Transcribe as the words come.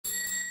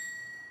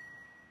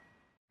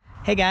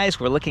Hey guys,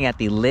 we're looking at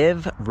the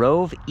Liv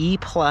Rove E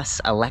Plus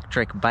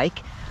electric bike.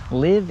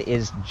 Liv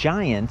is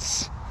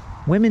Giant's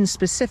women's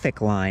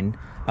specific line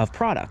of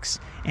products.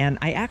 And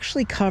I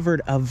actually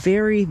covered a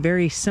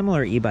very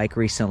similar e-bike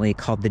recently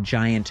called the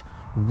Giant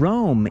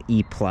Roam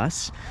E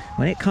Plus.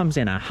 When it comes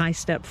in a high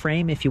step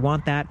frame, if you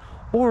want that,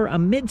 or a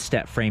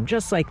mid-step frame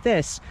just like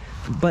this,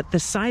 but the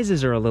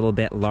sizes are a little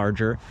bit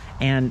larger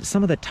and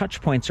some of the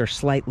touch points are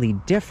slightly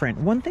different.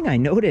 One thing I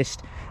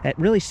noticed that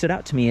really stood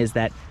out to me is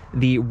that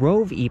the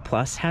Rove E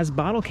Plus has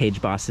bottle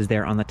cage bosses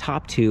there on the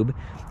top tube,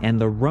 and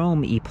the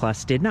Roam E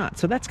Plus did not.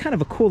 So that's kind of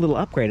a cool little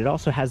upgrade. It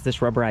also has this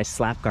rubberized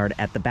slap guard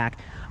at the back.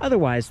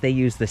 Otherwise, they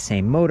use the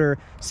same motor,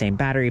 same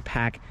battery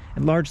pack,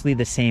 and largely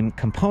the same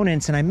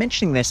components. And I'm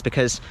mentioning this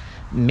because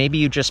maybe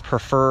you just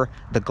prefer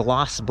the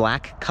gloss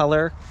black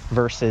color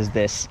versus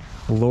this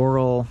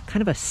laurel,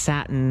 kind of a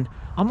satin,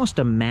 almost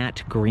a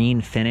matte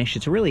green finish.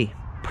 It's a really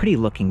pretty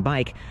looking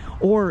bike.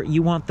 Or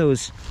you want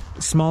those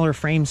smaller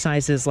frame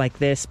sizes like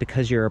this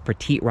because you're a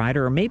petite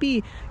rider, or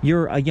maybe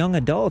you're a young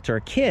adult or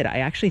a kid. I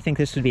actually think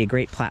this would be a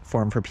great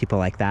platform for people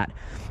like that.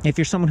 If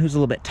you're someone who's a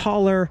little bit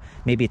taller,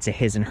 maybe it's a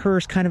his and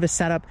hers kind of a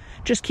setup,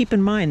 just keep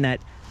in mind that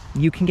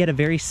you can get a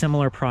very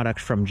similar product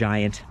from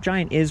Giant.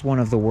 Giant is one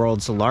of the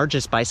world's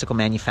largest bicycle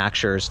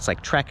manufacturers. It's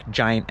like Trek,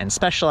 Giant, and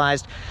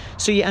Specialized.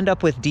 So you end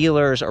up with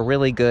dealers, a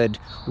really good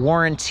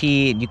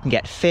warranty, and you can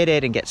get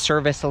fitted and get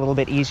serviced a little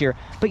bit easier,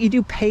 but you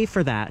do pay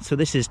for that. So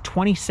this is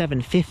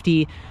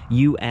 $27.50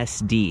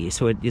 USD.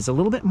 So it is a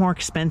little bit more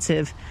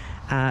expensive.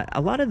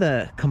 A lot of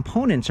the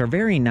components are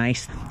very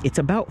nice. It's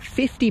about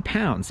 50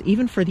 pounds,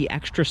 even for the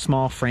extra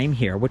small frame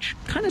here, which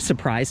kind of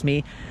surprised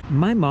me.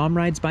 My mom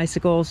rides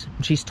bicycles.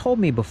 She's told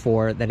me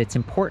before that it's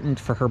important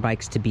for her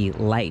bikes to be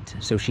light,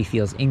 so she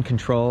feels in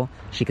control.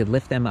 She could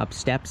lift them up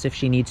steps if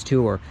she needs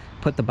to, or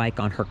put the bike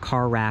on her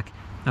car rack.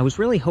 I was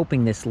really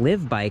hoping this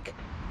Liv bike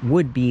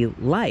would be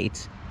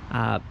light,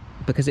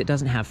 because it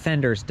doesn't have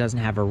fenders, doesn't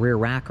have a rear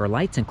rack or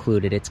lights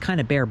included. It's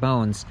kind of bare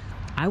bones.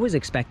 I was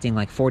expecting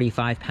like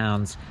 45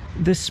 pounds.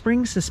 The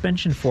spring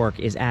suspension fork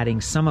is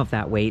adding some of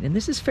that weight, and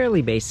this is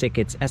fairly basic.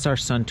 It's SR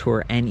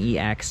Suntour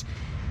NEX.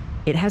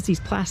 It has these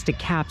plastic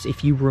caps.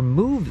 If you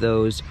remove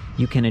those,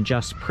 you can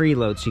adjust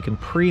preload. So you can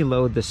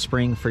preload the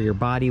spring for your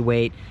body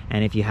weight,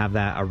 and if you have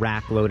a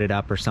rack loaded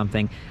up or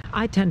something.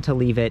 I tend to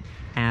leave it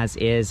as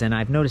is, and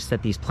I've noticed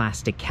that these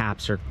plastic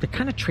caps they're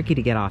kind of tricky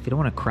to get off. You don't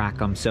want to crack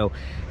them. So,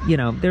 you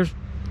know,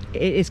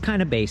 it's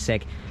kind of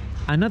basic.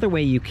 Another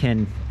way you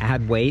can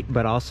add weight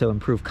but also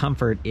improve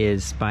comfort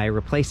is by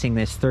replacing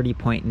this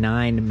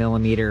 30.9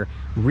 millimeter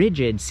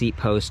rigid seat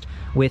post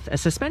with a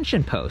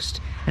suspension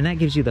post, and that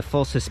gives you the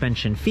full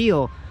suspension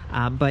feel,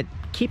 but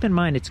keep in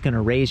mind it's going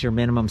to raise your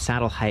minimum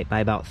saddle height by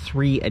about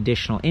 3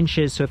 additional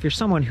inches. So if you're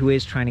someone who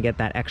is trying to get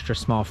that extra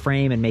small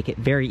frame and make it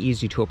very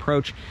easy to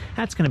approach,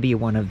 that's going to be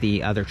one of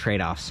the other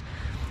trade-offs.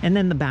 And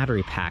then the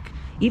battery pack.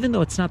 Even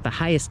though it's not the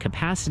highest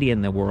capacity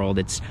in the world,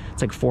 it's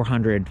like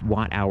 400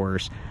 watt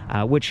hours,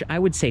 which I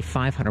would say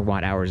 500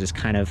 watt hours is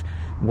kind of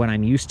what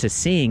I'm used to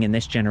seeing in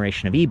this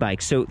generation of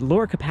e-bikes. So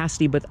lower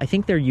capacity, but I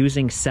think they're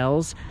using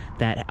cells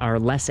that are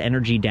less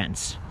energy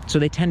dense. So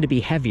they tend to be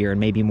heavier and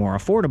maybe more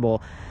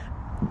affordable.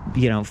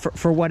 You know,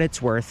 for what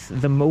it's worth,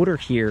 the motor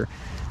here,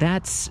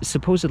 that's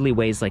supposedly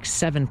weighs like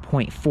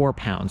 7.4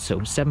 pounds.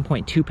 So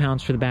 7.2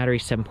 pounds for the battery,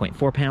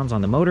 7.4 pounds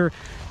on the motor,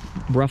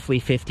 roughly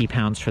 50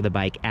 pounds for the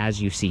bike,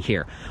 as you see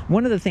here.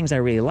 One of the things I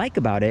really like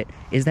about it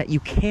is that you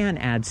can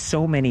add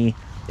so many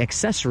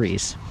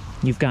accessories.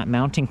 You've got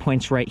mounting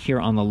points right here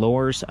on the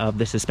lowers of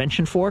the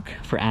suspension fork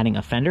for adding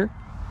a fender.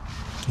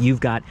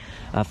 You've got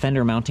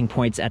fender mounting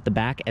points at the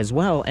back as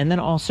well, and then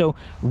also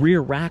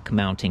rear rack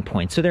mounting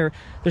points. So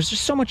there's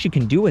just so much you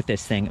can do with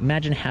this thing.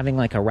 Imagine having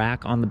like a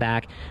rack on the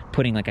back,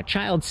 putting like a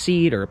child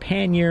seat or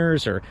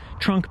panniers or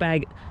trunk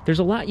bag. There's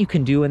a lot you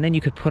can do, and then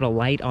you could put a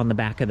light on the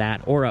back of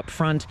that or up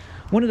front.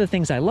 One of the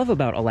things I love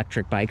about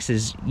electric bikes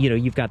is, you know,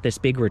 you've got this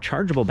big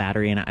rechargeable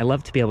battery, and I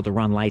love to be able to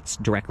run lights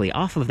directly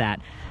off of that.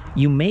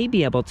 You may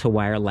be able to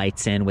wire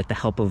lights in with the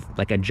help of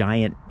like a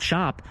Giant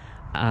shop,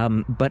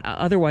 but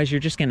otherwise you're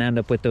just going to end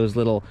up with those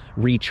little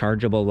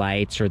rechargeable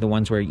lights, or the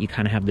ones where you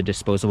kind of have the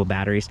disposable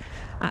batteries.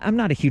 I'm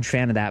not a huge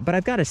fan of that, but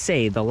I've got to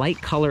say the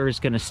light color is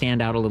going to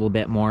stand out a little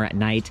bit more at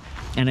night.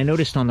 And I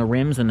noticed on the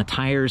rims and the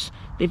tires,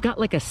 they've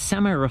got like a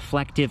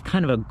semi-reflective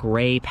kind of a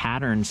gray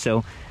pattern.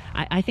 So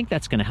I think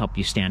that's going to help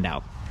you stand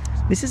out.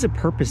 This is a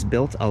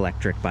purpose-built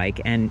electric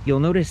bike, and you'll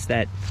notice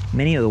that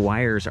many of the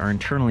wires are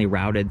internally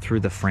routed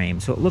through the frame,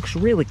 so it looks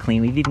really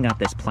clean. We've even got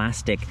this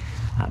plastic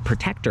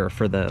protector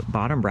for the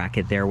bottom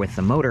bracket there with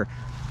the motor.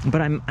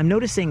 But I'm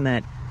noticing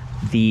that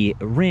the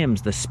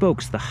rims, the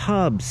spokes, the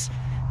hubs,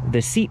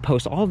 the seat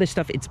post, all this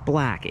stuff, it's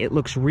black. It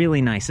looks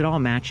really nice. It all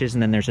matches,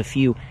 and then there's a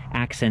few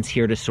accents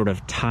here to sort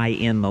of tie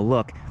in the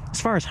look. As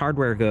far as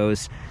hardware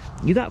goes,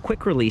 you got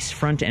quick release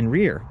front and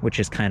rear, which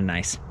is kind of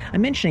nice.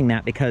 I'm mentioning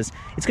that because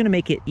it's going to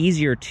make it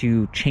easier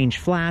to change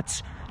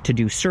flats, to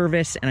do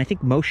service, and I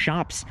think most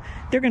shops,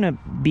 they're going to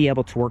be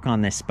able to work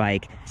on this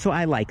bike. So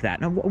I like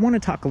that. And I want to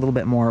talk a little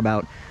bit more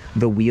about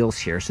the wheels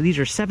here. So these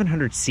are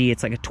 700C.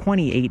 It's like a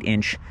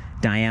 28-inch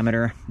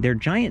diameter. They're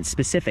Giant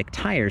specific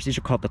tires. These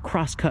are called the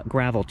Crosscut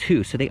Gravel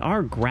 2. So they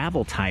are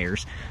gravel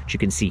tires, which you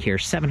can see here,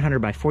 700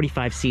 by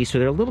 45C. So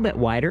they're a little bit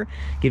wider,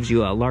 gives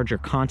you a larger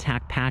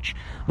contact patch,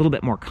 a little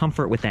bit more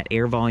comfort with that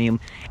air volume.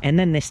 And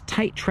then this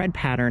tight tread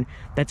pattern,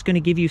 that's going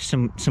to give you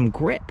some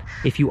grip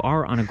if you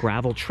are on a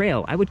gravel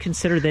trail. I would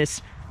consider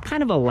this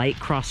kind of a light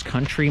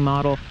cross-country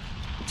model.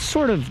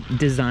 Sort of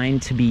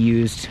designed to be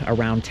used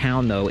around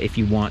town though if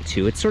you want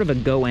to. It's sort of a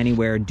go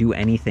anywhere, do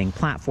anything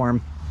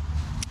platform.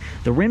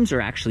 The rims are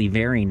actually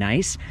very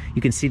nice.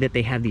 You can see that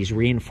they have these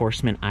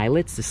reinforcement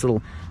eyelets, this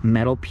little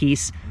metal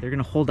piece. They're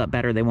gonna hold up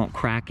better, they won't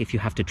crack if you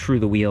have to true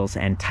the wheels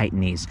and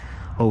tighten these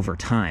over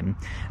time.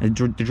 The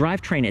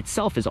drivetrain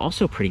itself is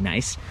also pretty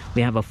nice.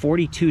 We have a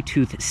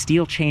 42-tooth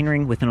steel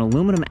chainring with an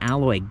aluminum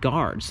alloy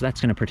guard, so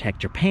that's going to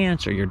protect your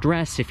pants or your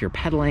dress if you're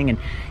pedaling and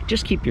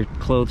just keep your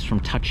clothes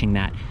from touching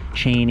that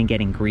chain and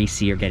getting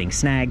greasy or getting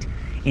snagged.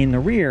 In the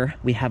rear,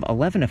 we have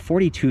 11 to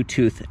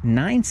 42-tooth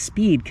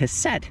 9-speed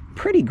cassette,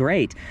 pretty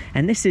great,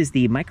 and this is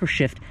the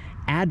Microshift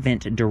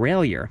Advent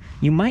derailleur.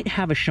 You might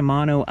have a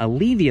Shimano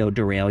Alivio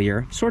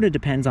derailleur, sort of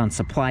depends on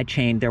supply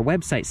chain. Their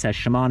website says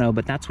Shimano,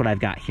 but that's what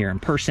I've got here in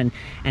person.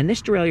 And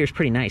this derailleur is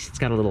pretty nice. It's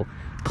got a little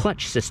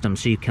clutch system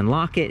so you can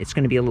lock it. It's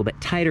going to be a little bit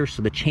tighter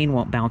so the chain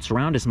won't bounce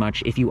around as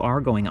much if you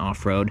are going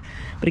off-road.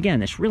 But again,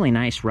 this really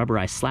nice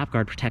rubberized slap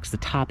guard protects the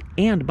top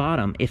and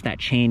bottom if that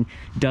chain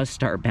does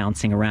start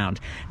bouncing around.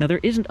 Now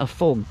there isn't a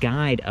full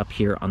guide up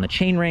here on the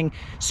chain ring,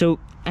 so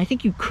I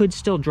think you could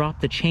still drop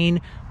the chain,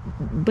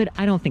 but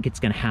I don't think it's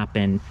going to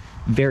happen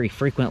very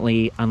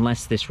frequently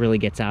unless this really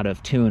gets out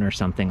of tune or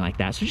something like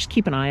that. So just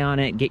keep an eye on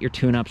it, get your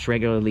tune-ups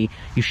regularly.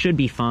 You should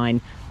be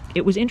fine.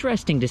 It was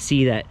interesting to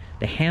see that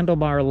the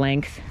handlebar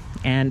length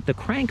and the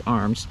crank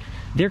arms,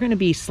 they're going to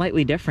be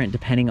slightly different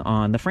depending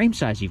on the frame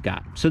size you've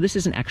got. So this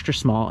is an extra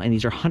small, and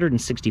these are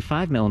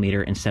 165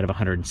 millimeter instead of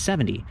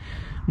 170.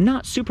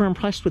 Not super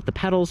impressed with the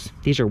pedals.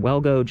 These are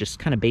Welgo, just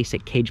kind of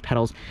basic cage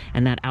pedals,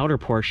 and that outer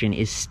portion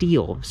is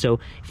steel. So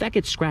if that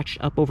gets scratched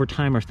up over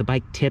time or if the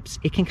bike tips,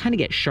 it can kind of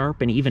get sharp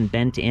and even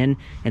bent in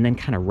and then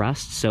kind of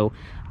rust. So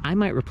I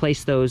might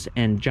replace those,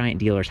 and Giant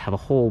dealers have a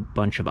whole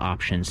bunch of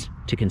options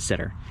to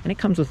consider. And it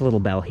comes with a little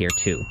bell here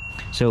too.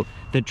 So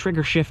the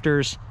trigger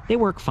shifters, they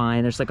work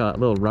fine. There's like a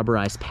little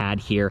rubberized pad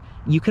here.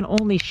 You can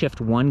only shift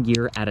one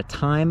gear at a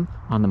time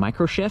on the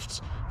micro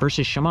shifts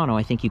versus Shimano.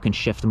 I think you can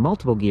shift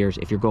multiple gears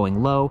if you're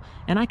going low,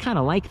 and I kind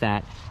of like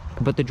that.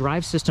 But the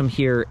drive system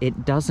here,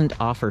 it doesn't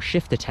offer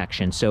shift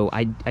detection, so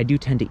I do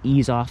tend to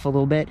ease off a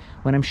little bit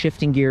when I'm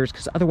shifting gears,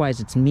 because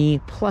otherwise it's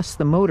me plus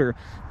the motor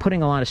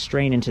putting a lot of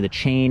strain into the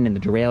chain and the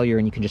derailleur,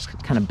 and you can just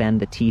kind of bend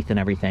the teeth and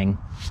everything.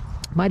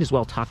 Might as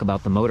well talk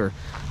about the motor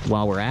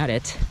while we're at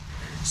it.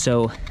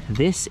 So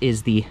this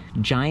is the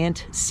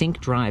Giant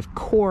SyncDrive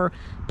Core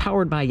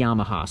powered by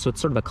Yamaha. So it's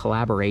sort of a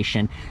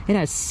collaboration. It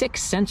has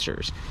 6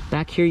 sensors.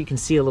 Back here you can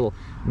see a little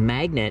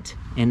magnet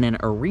and then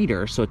a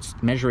reader. So it's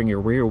measuring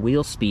your rear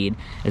wheel speed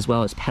as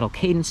well as pedal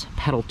cadence,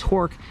 pedal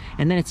torque,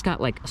 and then it's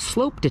got like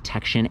slope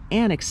detection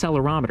and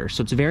accelerometer.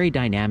 So it's very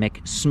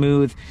dynamic,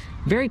 smooth,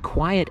 very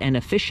quiet and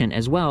efficient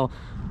as well.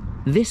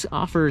 This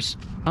offers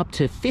up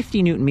to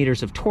 50 Newton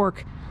meters of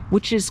torque,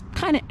 which is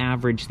kind of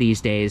average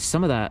these days.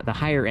 Some of the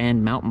higher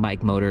end mountain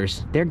bike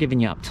motors, they're giving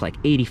you up to like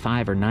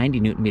 85 or 90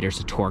 Newton meters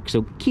of torque.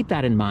 So keep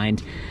that in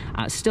mind.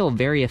 Still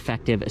very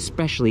effective,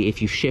 especially if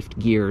you shift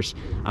gears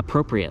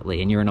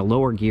appropriately and you're in a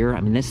lower gear.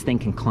 I mean, this thing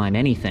can climb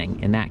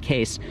anything. In that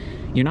case,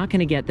 you're not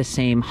gonna get the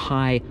same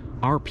high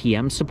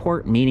RPM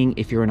support, meaning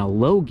if you're in a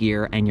low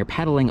gear and you're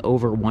pedaling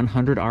over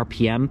 100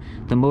 RPM,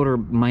 the motor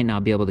might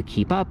not be able to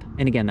keep up.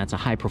 And again, that's a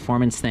high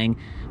performance thing.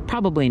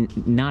 Probably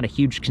not a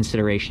huge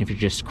consideration if you're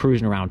just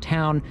cruising around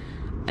town.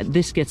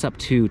 This gets up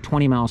to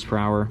 20 miles per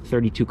hour,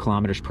 32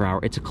 kilometers per hour.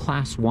 It's a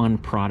class 1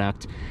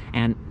 product.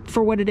 And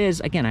for what it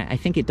is, again, I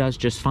think it does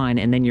just fine.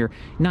 And then you're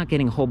not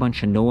getting a whole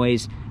bunch of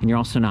noise, and you're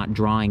also not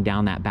drawing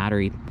down that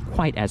battery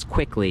quite as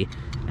quickly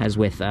as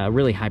with a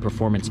really high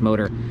performance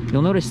motor.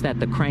 You'll notice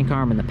that the crank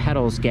arm and the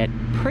pedals get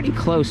pretty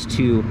close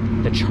to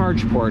the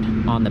charge port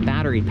on the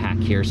battery pack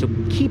here. So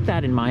keep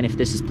that in mind if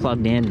this is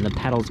plugged in and the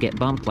pedals get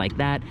bumped like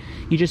that.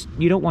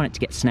 You don't want it to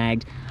get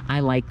snagged. I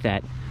like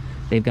that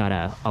they've got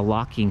a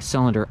locking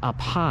cylinder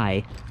up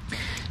high.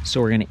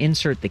 So we're gonna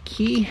insert the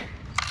key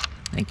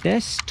like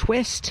this,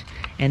 twist,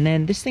 and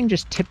then this thing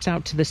just tips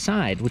out to the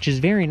side, which is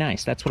very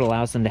nice. That's what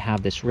allows them to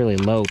have this really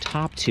low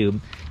top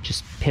tube.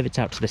 Just pivots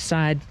out to the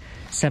side,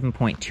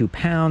 7.2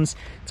 pounds.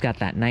 It's got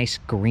that nice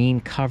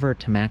green cover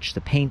to match the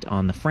paint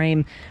on the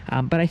frame,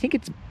 but I think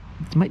it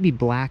might be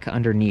black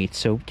underneath,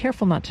 so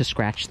careful not to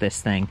scratch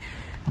this thing.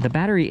 The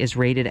battery is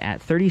rated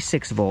at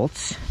 36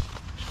 volts,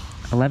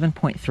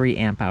 11.3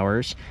 amp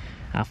hours,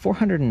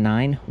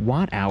 409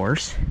 watt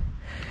hours,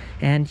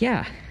 and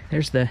yeah,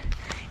 there's the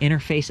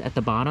interface at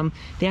the bottom.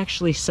 They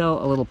actually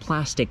sell a little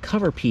plastic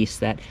cover piece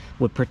that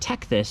would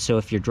protect this, so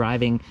if you're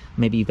driving,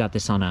 maybe you've got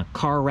this on a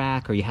car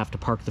rack or you have to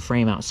park the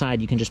frame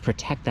outside, you can just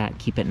protect that and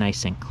keep it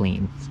nice and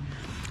clean.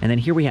 And then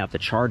here we have the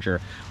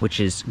charger, which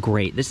is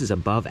great. This is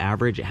above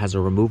average. It has a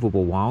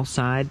removable wall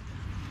side.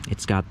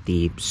 It's got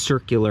the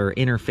circular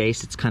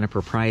interface. It's kind of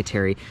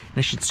proprietary. And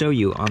I should show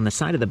you on the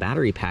side of the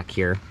battery pack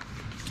here,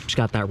 it's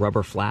got that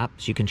rubber flap,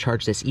 so you can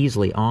charge this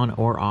easily on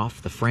or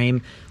off. The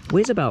frame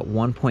weighs about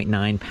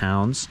 1.9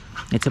 pounds.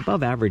 It's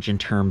above average in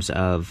terms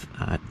of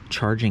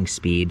charging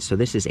speed. So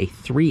this is a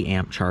 3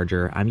 amp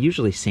charger. I'm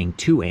usually seeing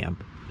 2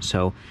 amp.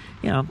 So,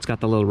 you know, it's got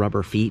the little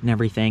rubber feet and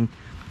everything.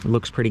 It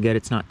looks pretty good.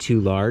 It's not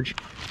too large.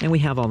 And we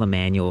have all the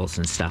manuals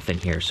and stuff in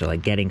here. So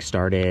like getting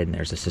started, and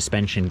there's a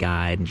suspension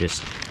guide and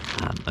just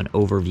an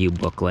overview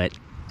booklet.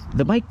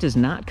 The bike does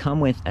not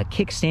come with a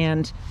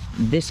kickstand.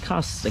 This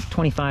costs like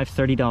 $25,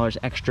 $30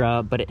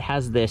 extra, but it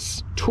has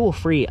this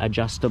tool-free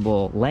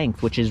adjustable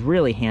length, which is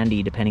really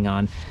handy depending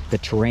on the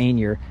terrain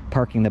you're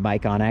parking the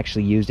bike on. I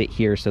actually used it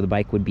here, so the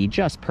bike would be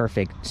just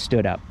perfect,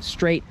 stood up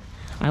straight.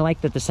 I like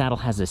that the saddle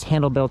has this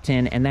handle built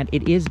in and that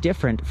it is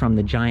different from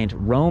the Giant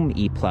Rome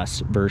E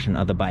Plus version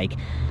of the bike.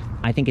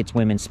 I think it's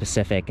women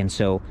specific, and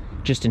so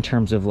just in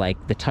terms of like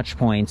the touch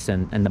points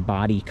and the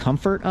body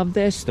comfort of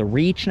this, the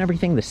reach and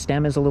everything, the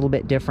stem is a little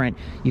bit different.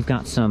 You've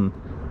got some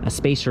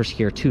spacers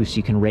here too, so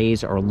you can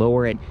raise or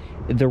lower it.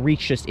 The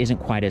reach just isn't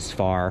quite as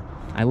far.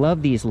 I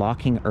love these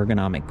locking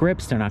ergonomic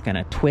grips. They're not going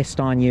to twist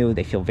on you.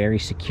 They feel very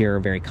secure,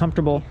 very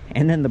comfortable.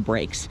 And then the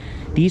brakes.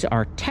 These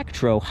are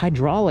Tektro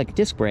hydraulic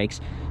disc brakes,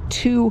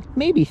 2,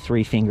 maybe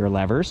 3 finger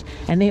levers,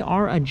 and they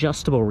are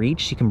adjustable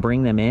reach. You can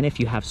bring them in if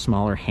you have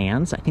smaller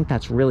hands. I think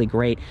that's really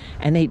great.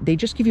 And they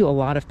just give you a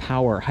lot of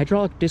power.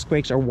 Hydraulic disc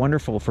brakes are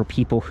wonderful for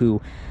people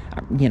who,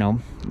 you know,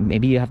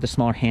 maybe you have the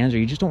smaller hands or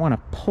you just don't want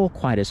to pull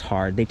quite as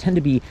hard. They tend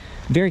to be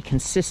very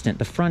consistent,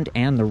 the front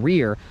and the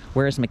rear,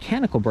 whereas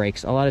mechanical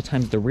brakes, a lot of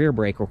times the rear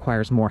brake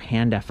requires more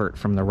hand effort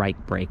from the right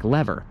brake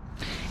lever.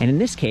 And in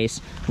this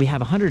case, we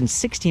have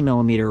 160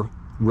 millimeter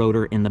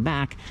rotor in the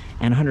back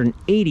and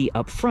 180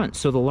 up front.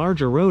 So the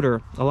larger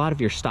rotor, a lot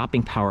of your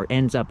stopping power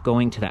ends up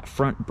going to that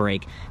front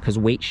brake because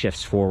weight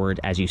shifts forward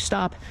as you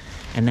stop,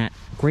 and that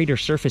greater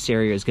surface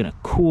area is going to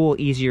cool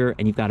easier,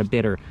 and you've got a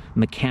better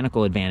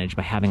mechanical advantage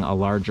by having a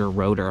larger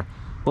rotor.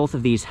 Both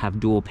of these have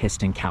dual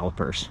piston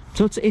calipers.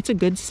 So it's a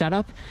good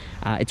setup.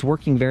 It's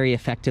working very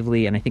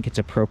effectively, and I think it's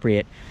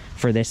appropriate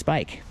for this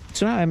bike.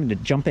 So now I'm going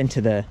to jump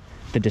into the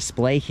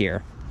display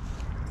here.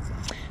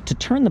 To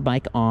turn the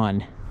bike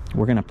on,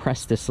 we're going to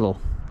press this little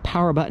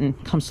power button.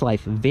 Comes to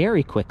life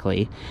very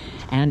quickly.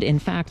 And in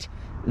fact,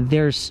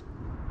 there's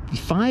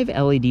 5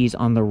 LEDs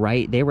on the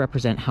right. They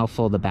represent how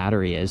full the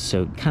battery is.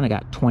 So kind of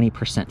got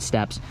 20%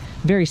 steps.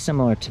 Very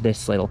similar to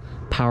this little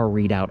power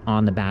readout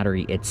on the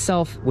battery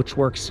itself, which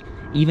works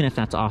even if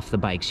that's off the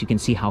bike. So you can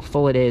see how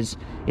full it is.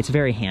 It's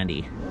very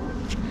handy.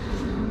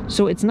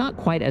 So it's not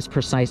quite as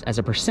precise as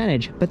a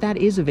percentage, but that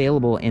is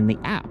available in the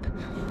app.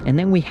 And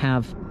then we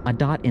have a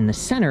dot in the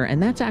center,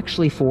 and that's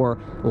actually for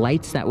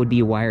lights that would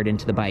be wired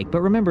into the bike.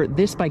 But remember,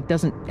 this bike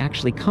doesn't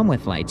actually come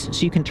with lights,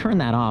 so you can turn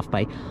that off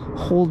by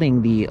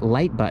holding the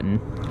light button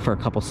for a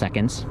couple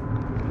seconds.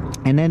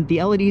 And then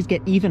the LEDs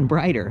get even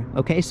brighter,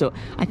 okay? So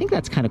I think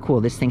that's kind of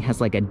cool. This thing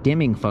has like a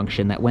dimming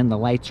function that when the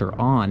lights are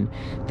on,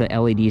 the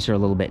LEDs are a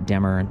little bit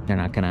dimmer. They're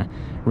not gonna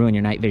ruin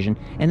your night vision.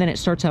 And then it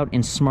starts out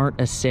in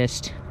Smart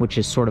Assist, which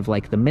is sort of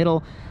like the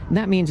middle. And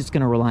that means it's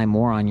gonna rely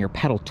more on your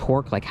pedal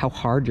torque, like how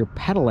hard you're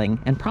pedaling,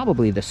 and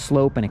probably the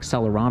slope and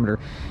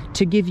accelerometer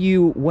to give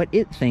you what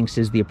it thinks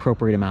is the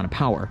appropriate amount of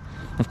power.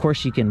 Of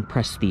course, you can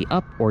press the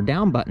up or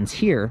down buttons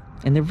here,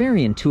 and they're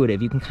very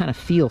intuitive. You can kind of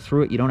feel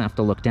through it. You don't have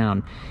to look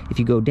down. If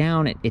you go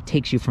down, it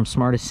takes you from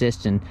Smart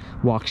Assist and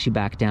walks you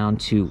back down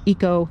to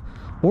Eco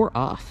or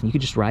off. You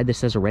could just ride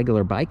this as a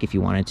regular bike if you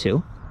wanted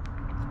to.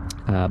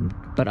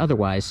 But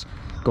otherwise,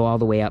 go all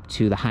the way up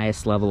to the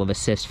highest level of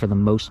assist for the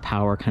most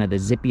power, kind of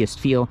the zippiest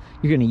feel.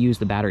 You're going to use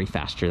the battery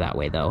faster that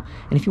way, though.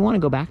 And if you want to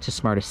go back to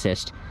Smart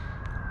Assist,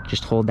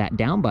 just hold that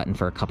down button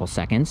for a couple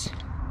seconds,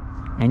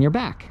 and you're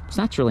back.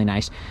 So that's really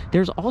nice.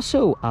 There's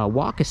also a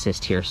walk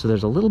assist here. So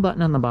there's a little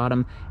button on the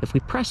bottom. If we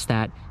press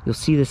that, you'll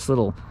see this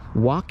little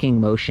walking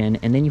motion,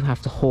 and then you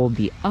have to hold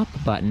the up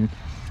button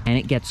and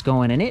it gets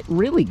going, and it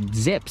really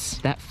zips.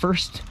 That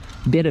first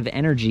bit of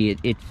energy,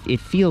 it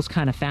feels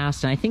kind of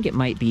fast, and I think it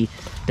might be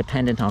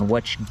dependent on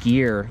which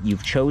gear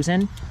you've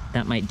chosen.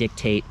 That might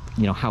dictate,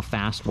 you know, how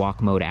fast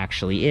walk mode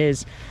actually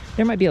is.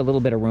 There might be a little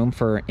bit of room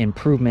for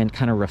improvement,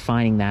 kind of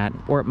refining that,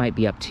 or it might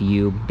be up to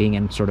you being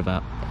in sort of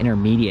a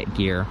intermediate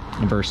gear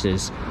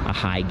versus a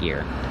high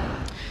gear.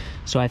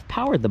 So I've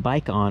powered the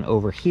bike on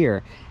over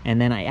here, and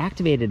then I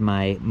activated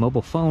my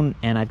mobile phone,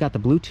 and I've got the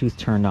Bluetooth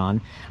turned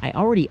on. I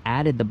already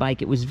added the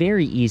bike. It was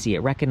very easy. It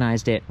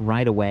recognized it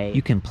right away.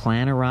 You can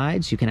plan a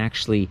ride, so you can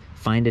actually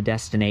find a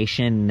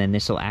destination, and then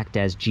this will act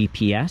as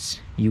GPS.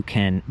 You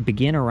can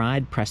begin a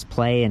ride, press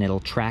play, and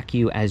it'll track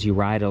you as you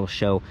ride. It'll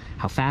show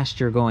how fast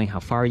you're going, how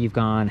far you've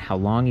gone, how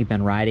long you've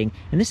been riding.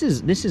 And this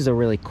is a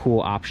really cool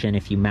option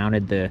if you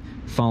mounted the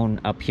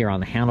phone up here on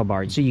the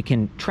handlebar. So you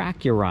can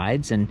track your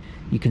rides, and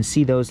you can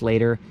see those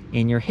later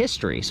in your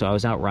history. So I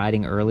was out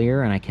riding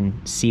earlier, and I can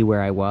see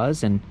where I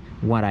was and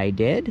what I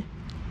did.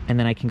 And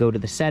then I can go to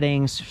the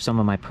settings, some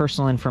of my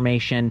personal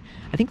information.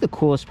 I think the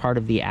coolest part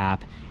of the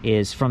app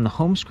is from the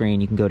home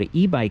screen, you can go to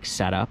e-bike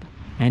setup,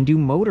 and do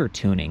motor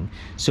tuning.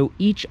 So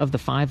each of the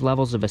 5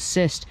 levels of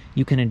assist,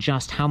 you can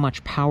adjust how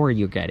much power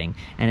you're getting.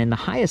 And in the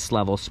highest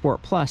level,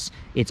 Sport Plus,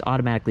 it's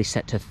automatically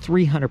set to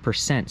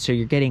 300%. So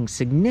you're getting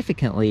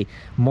significantly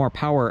more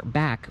power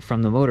back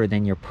from the motor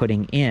than you're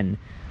putting in.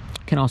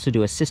 You can also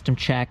do a system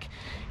check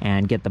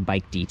and get the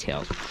bike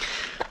detailed.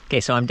 Okay,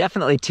 so I'm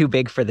definitely too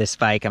big for this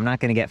bike. I'm not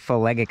going to get full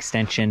leg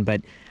extension,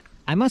 but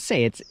I must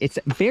say it's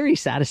very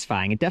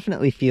satisfying. It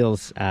definitely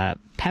feels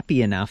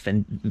peppy enough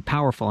and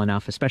powerful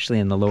enough, especially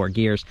in the lower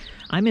gears.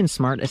 I'm in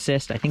Smart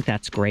Assist. I think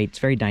that's great. It's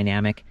very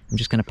dynamic. I'm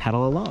just going to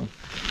pedal along.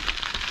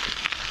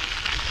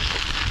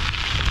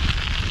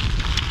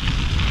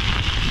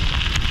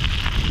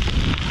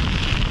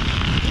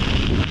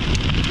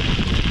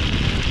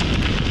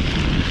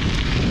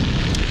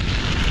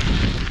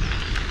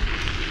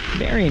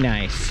 Very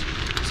nice.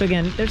 So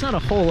again, there's not a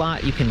whole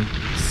lot you can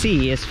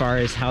see as far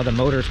as how the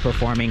motor's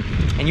performing,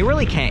 and you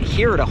really can't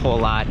hear it a whole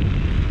lot.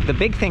 The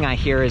big thing I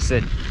hear is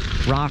that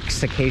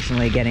rocks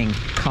occasionally getting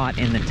caught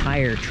in the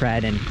tire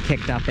tread and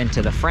kicked up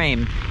into the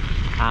frame.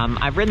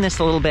 I've ridden this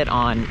a little bit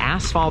on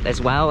asphalt as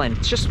well, and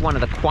it's just one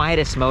of the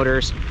quietest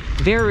motors,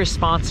 very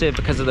responsive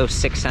because of those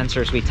 6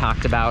 sensors we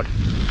talked about,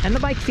 and the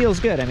bike feels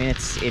good. I mean,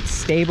 it's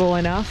stable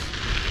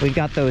enough. We've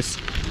got those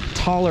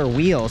taller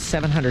wheels,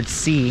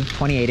 700C,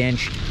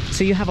 28-inch,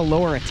 so you have a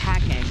lower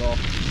attack angle,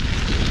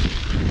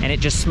 and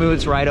it just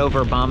smooths right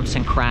over bumps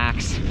and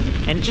cracks,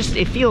 and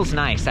it feels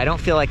nice. I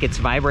don't feel like it's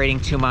vibrating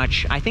too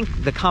much. I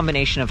think the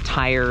combination of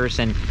tires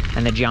and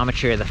the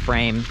geometry of the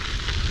frame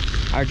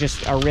are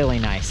really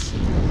nice.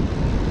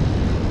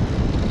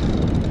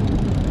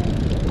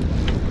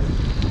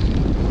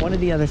 One of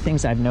the other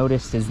things I've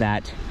noticed is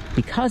that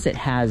because it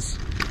has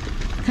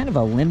kind of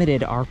a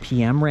limited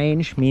RPM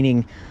range,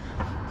 meaning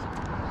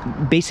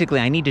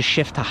basically I need to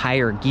shift to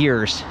higher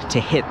gears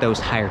to hit those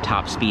higher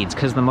top speeds,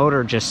 because the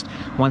motor just,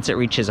 once it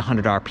reaches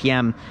 100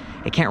 RPM,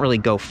 it can't really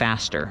go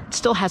faster. It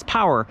still has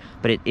power,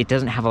 but it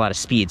doesn't have a lot of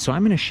speed. So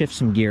I'm going to shift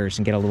some gears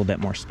and get a little bit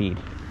more speed.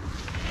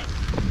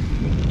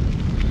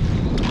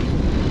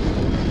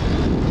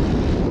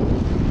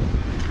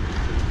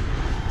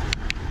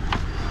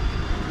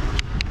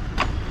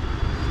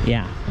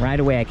 Yeah, right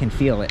away I can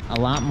feel it. A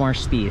lot more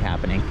speed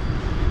happening.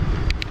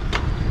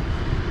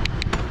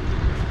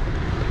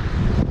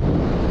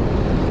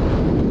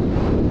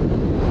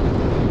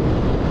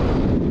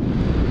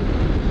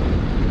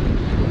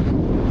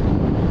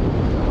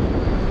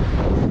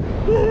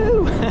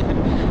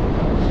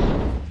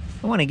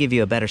 I want to give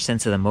you a better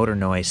sense of the motor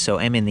noise, so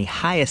I'm in the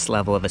highest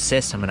level of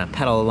assist. I'm going to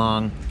pedal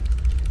along.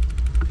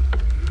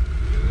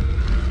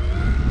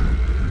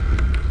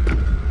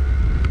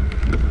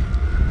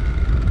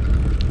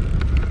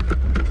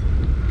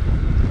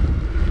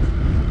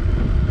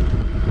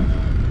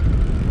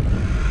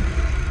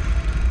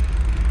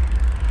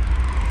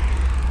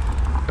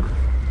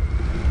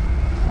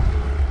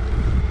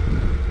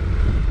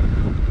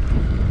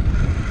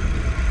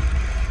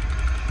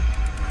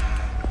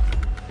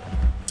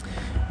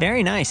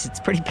 Very nice.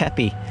 It's pretty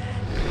peppy.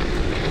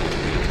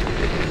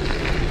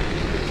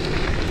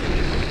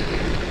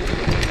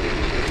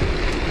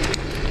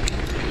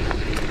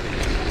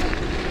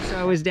 So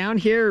I was down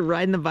here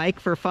riding the bike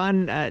for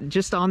fun,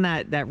 just on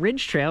that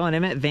ridge trail, and I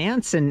met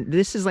Vance, and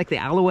this is like the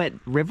Alouette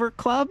River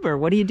Club, or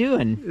what are you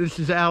doing? This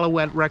is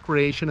Alouette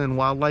Recreation and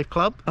Wildlife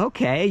Club.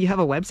 Okay, you have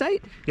a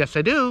website? Yes,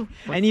 I do.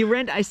 And you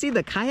rent, I see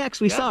the kayaks.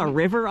 We saw a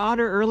river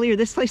otter earlier.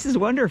 This place is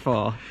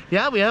wonderful.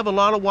 Yeah, we have a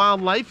lot of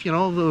wildlife. You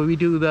know, we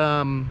do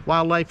the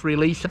wildlife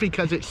release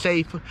because it's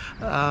safe,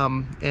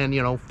 and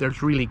you know,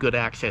 there's really good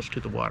access to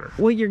the water.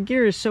 Well, your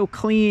gear is so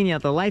clean. You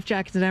have the life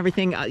jackets and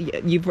everything.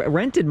 You've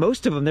rented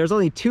most of them. There's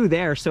only 2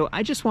 there, so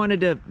I just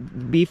wanted to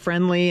be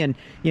friendly. And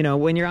you know,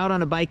 when you're out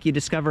on a bike, you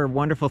discover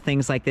wonderful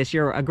things like this.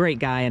 You're a great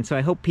guy, and so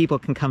I hope people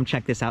can come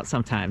check this out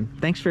sometime.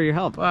 Thanks for your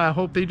help. Well, I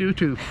hope they do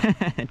too.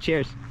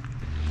 Cheers.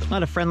 A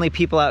lot of friendly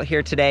people out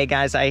here today,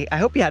 guys. I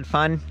hope you had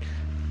fun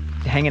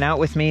hanging out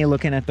with me,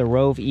 looking at the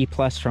Rove E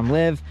Plus from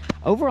Liv.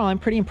 Overall, I'm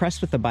pretty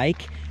impressed with the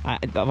bike.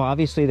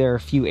 Obviously, there are a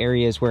few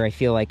areas where I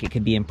feel like it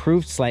could be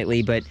improved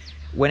slightly, but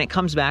when it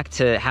comes back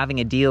to having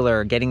a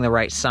dealer, getting the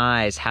right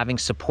size, having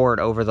support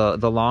over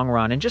the long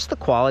run, and just the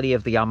quality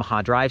of the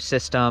Yamaha drive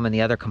system and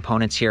the other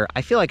components here,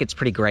 I feel like it's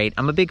pretty great.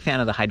 I'm a big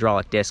fan of the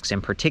hydraulic discs in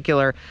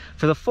particular.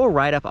 For the full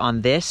write-up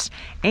on this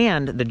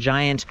and the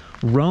Giant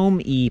Rove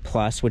E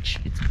Plus, which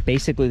is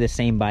basically the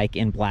same bike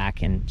in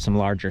black and some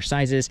larger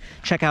sizes,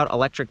 check out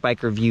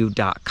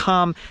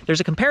ElectricBikeReview.com. There's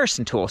a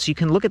comparison tool, so you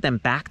can look at them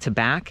back to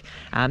back.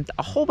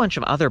 A whole bunch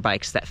of other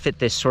bikes that fit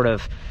this sort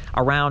of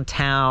around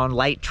town,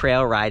 light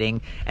trail riding.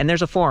 And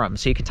there's a forum,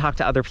 so you can talk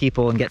to other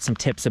people and get some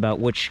tips about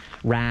which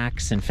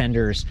racks and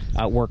fenders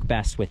work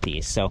best with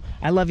these. So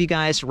I love you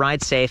guys,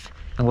 ride safe,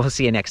 and we'll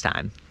see you next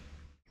time.